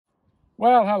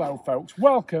Well, hello folks,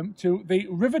 welcome to the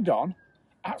River Don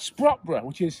at Sprotborough,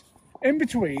 which is in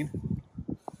between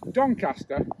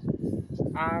Doncaster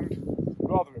and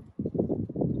Rotherham.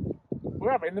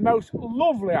 We're having the most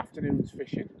lovely afternoons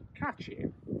fishing,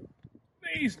 catching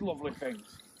these lovely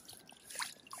things.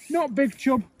 Not big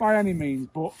chub by any means,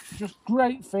 but just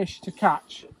great fish to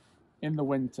catch in the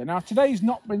winter. Now today's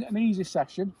not been an easy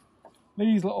session.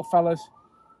 These little fellas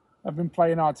have been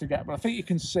playing hard to get, but I think you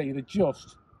can see they're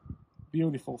just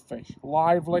beautiful fish,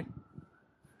 lively.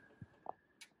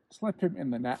 Slip him in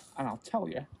the net and I'll tell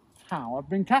you how I've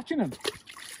been catching them.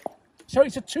 So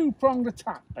it's a two-pronged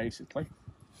attack basically.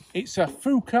 It's a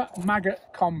Fuka maggot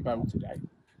combo today. And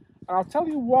I'll tell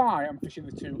you why I'm fishing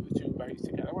the two baits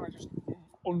together when I just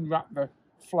unwrap the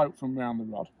float from around the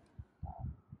rod.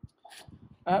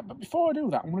 But before I do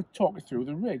that, I'm going to talk you through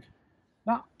the rig.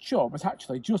 That chub has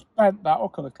actually just bent that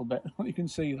hook a little bit. You can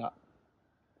see that.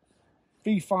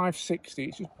 V560,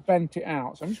 it's just bent it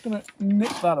out. So I'm just going to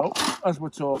nip that up as we're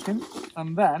talking,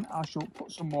 and then I shall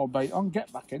put some more bait on,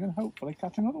 get back in, and hopefully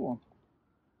catch another one.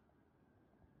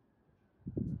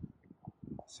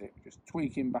 That's it, just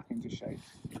tweaking back into shape.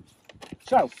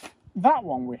 So, that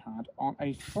one we had on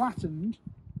a flattened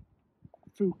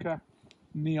Fuka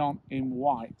neon in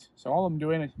white. So all I'm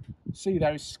doing is, see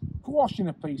there, is squashing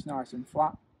a piece nice and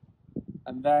flat,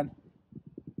 and then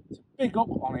big up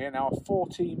on here now, a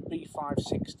 14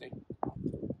 B560, and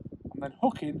then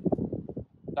hooking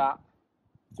that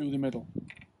through the middle.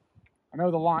 I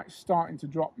know the light's starting to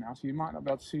drop now, so you might not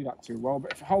be able to see that too well,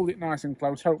 but if I hold it nice and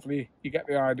close, hopefully you get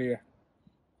the idea.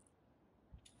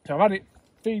 So I've had it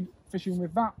fishing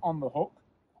with that on the hook.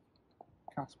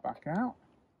 Cast back out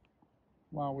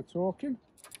while we're talking.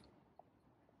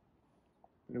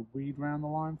 Bit of weed round the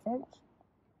line, folks.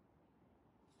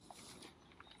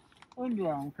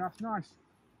 Underarm cast, nice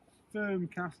firm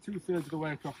cast, 2/3 of the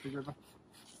way across the river.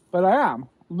 But I am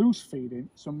loose feeding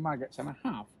some maggots, and I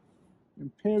have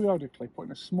been periodically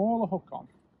putting a smaller hook on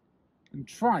and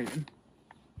trying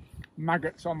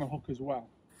maggots on the hook as well.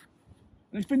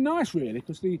 And it's been nice really,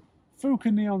 because the Fuka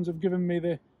neons have given me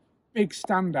the big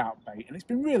standout bait, and it's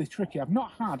been really tricky. I've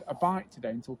not had a bite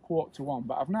today until 1:45,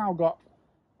 but I've now got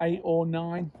 8 or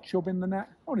 9 chub in the net.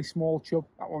 Only small chub.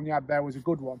 That one you had there was a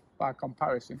good one by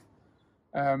comparison.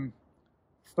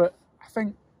 But I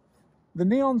think the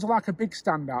neons are like a big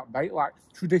standout bait, like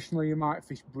traditionally you might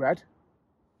fish bread.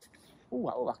 Oh,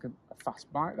 that looked like a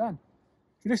fast bite then.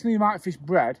 Traditionally you might fish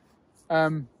bread,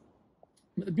 but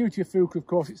the beauty of Fuka, of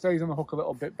course, it stays on the hook a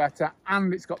little bit better,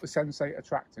 and it's got the sensate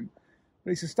attractant.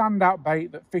 But it's a standout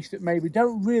bait that fish that maybe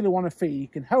don't really want to feed, you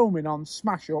can home in on,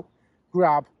 smash up,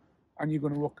 grab, and you're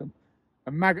going to hook them.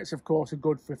 And maggots, of course, are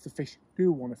good for if the fish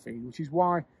do want to feed, which is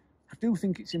why I do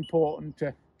think it's important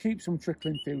to keep some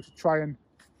trickling through to try and,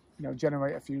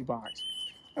 generate a few bites.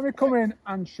 Let me come in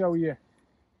and show you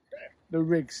the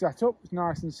rig setup. It's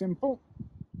nice and simple.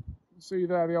 See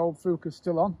there, the old Fuka's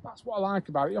still on. That's what I like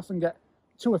about it. You often get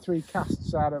 2 or 3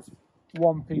 casts out of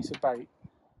one piece of bait.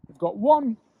 We've got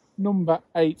one number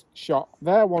 8 shot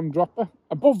there, one dropper.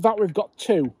 Above that, we've got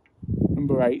 2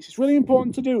 number 8s. It's really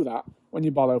important to do that when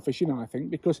you're bollow fishing, I think,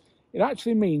 because it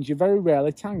actually means you very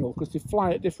rarely tangle, because they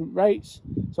fly at different rates.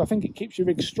 So I think it keeps your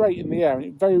rig straight in the air and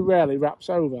it very rarely wraps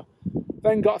over.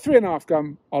 Then got a 3.5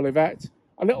 gram Olivet,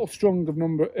 a little string of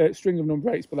number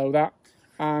 8s below that,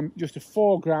 and just a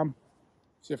 4 gram,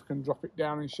 see if I can drop it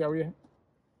down and show you,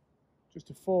 just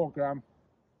a 4 gram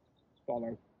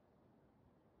bollow.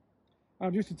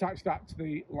 I've just attached that to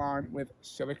the line with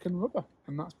silicone rubber,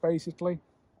 and that's basically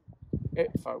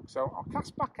it, folks. So I'll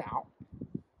cast back out,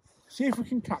 see if we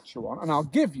can catch one, and I'll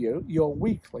give you your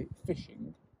weekly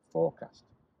fishing forecast.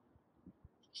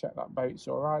 Check that bait's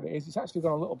all right. It is. It's actually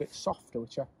got a little bit softer,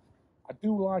 which I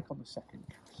do like on the second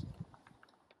cast.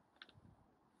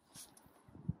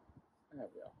 There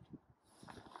we are.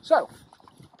 So,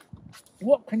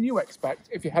 what can you expect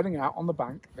if you're heading out on the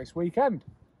bank this weekend?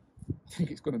 I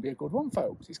think it's going to be a good one,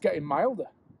 folks. It's getting milder.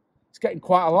 It's getting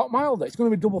quite a lot milder. It's going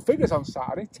to be double figures on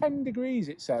Saturday. 10 degrees,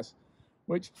 it says,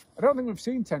 which I don't think we've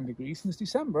seen 10 degrees since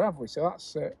December, have we? So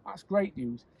that's great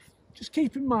news. Just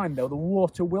keep in mind, though, the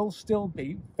water will still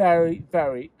be very,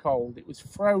 very cold. It was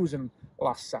frozen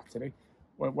last Saturday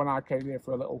when I came here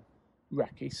for a little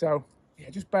recce. So, yeah,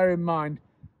 just bear in mind,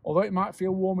 although it might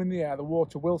feel warm in the air, the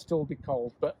water will still be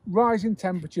cold. But rising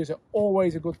temperatures are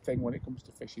always a good thing when it comes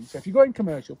to fishing. So if you're going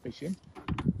commercial fishing,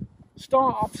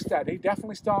 start off steady.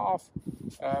 Definitely start off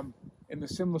in the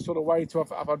similar sort of way to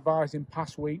I've advised in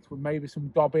past weeks, with maybe some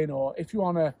dobbing, or if you're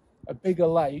on a bigger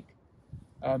lake,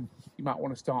 you might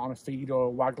want to start on a feed or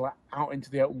a waggler out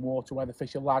into the open water where the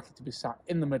fish are likely to be sat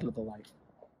in the middle of the lake.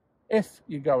 If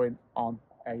you're going on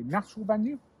a natural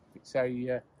venue, it's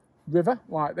a river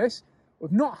like this.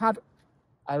 We've not had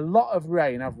a lot of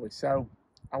rain, have we? So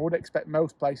I would expect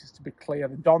most places to be clear.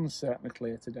 The Don's certainly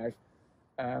clear today.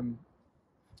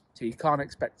 So you can't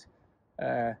expect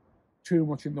too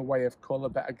much in the way of colour.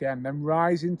 But again, then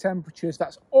rising temperatures,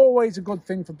 that's always a good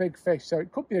thing for big fish. So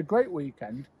it could be a great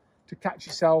weekend to catch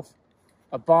yourself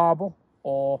a barbel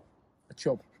or a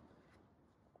chub.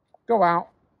 Go out,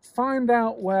 find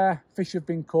out where fish have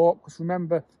been caught, because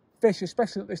remember, fish,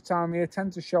 especially at this time of year,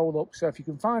 tend to show up. So if you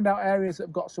can find out areas that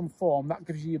have got some form, that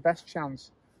gives you your best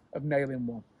chance of nailing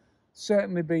one.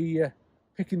 Certainly be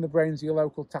picking the brains of your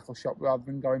local tackle shop rather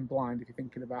than going blind if you're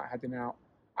thinking about heading out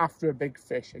after a big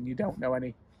fish and you don't know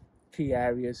any key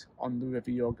areas on the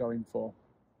river you're going for.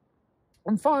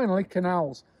 And finally,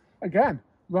 canals. Again,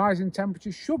 rising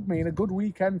temperatures should mean a good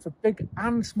weekend for big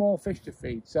and small fish to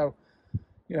feed. So,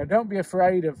 you know, don't be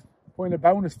afraid of putting a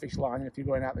bonus fish line if you're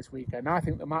going out this weekend. I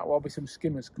think there might well be some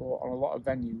skimmers caught on a lot of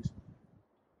venues.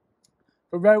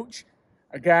 For roach,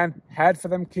 again, head for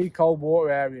them key cold water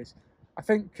areas. I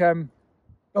think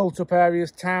built up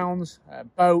areas, towns,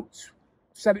 boats,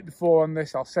 I've said it before on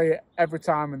this, I'll say it every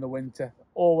time in the winter,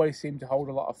 always seem to hold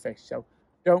a lot of fish. So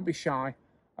don't be shy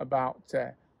about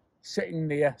sitting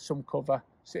near some cover,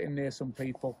 sitting near some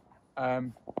people,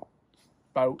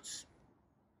 boats,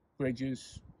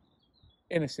 bridges,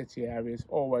 inner city areas,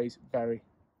 always very,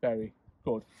 very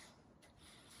good.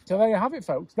 So there you have it,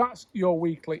 folks. That's your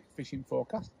weekly fishing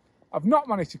forecast. I've not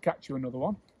managed to catch you another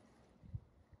one.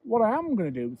 What I am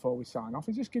going to do before we sign off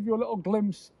is just give you a little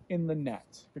glimpse in the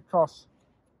net, because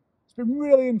it's been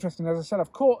really interesting. As I said,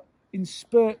 I've caught in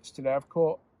spurts today. I've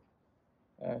caught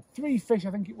 3 fish,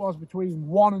 I think it was, between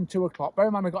 1 and 2 o'clock. Bear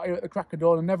in mind, I got here at the crack of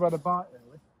dawn and never had a bite,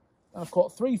 really. And I've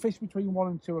caught 3 fish between 1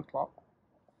 and 2 o'clock.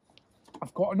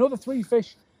 I've caught another 3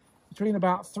 fish between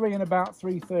about 3 and about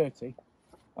 3:30.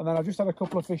 And then I've just had a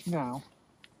couple of fish now.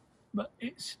 But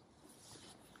it's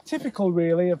typical,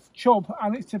 really, of chub,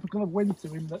 and it's typical of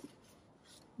winter in that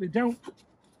they don't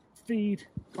feed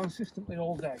consistently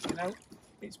all day, you know.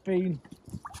 It's been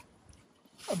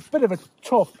a bit of a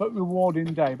tough but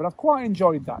rewarding day, but I've quite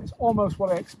enjoyed that. It's almost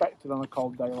what I expected on a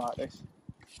cold day like this.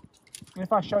 And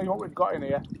if I show you what we've got in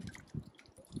here,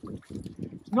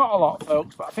 it's not a lot,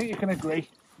 folks, but I think you can agree.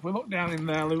 If we look down in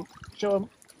there, Luke, show them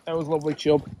those lovely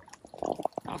chub.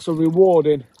 That's a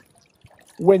rewarding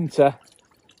winter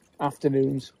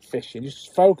afternoon's fishing.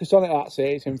 Just focus on it, that's it,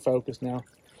 it's in focus now.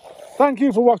 Thank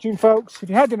you for watching, folks. If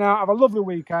you're heading out, have a lovely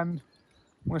weekend.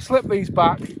 I'm going to slip these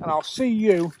back and I'll see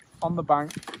you on the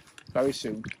bank very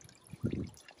soon.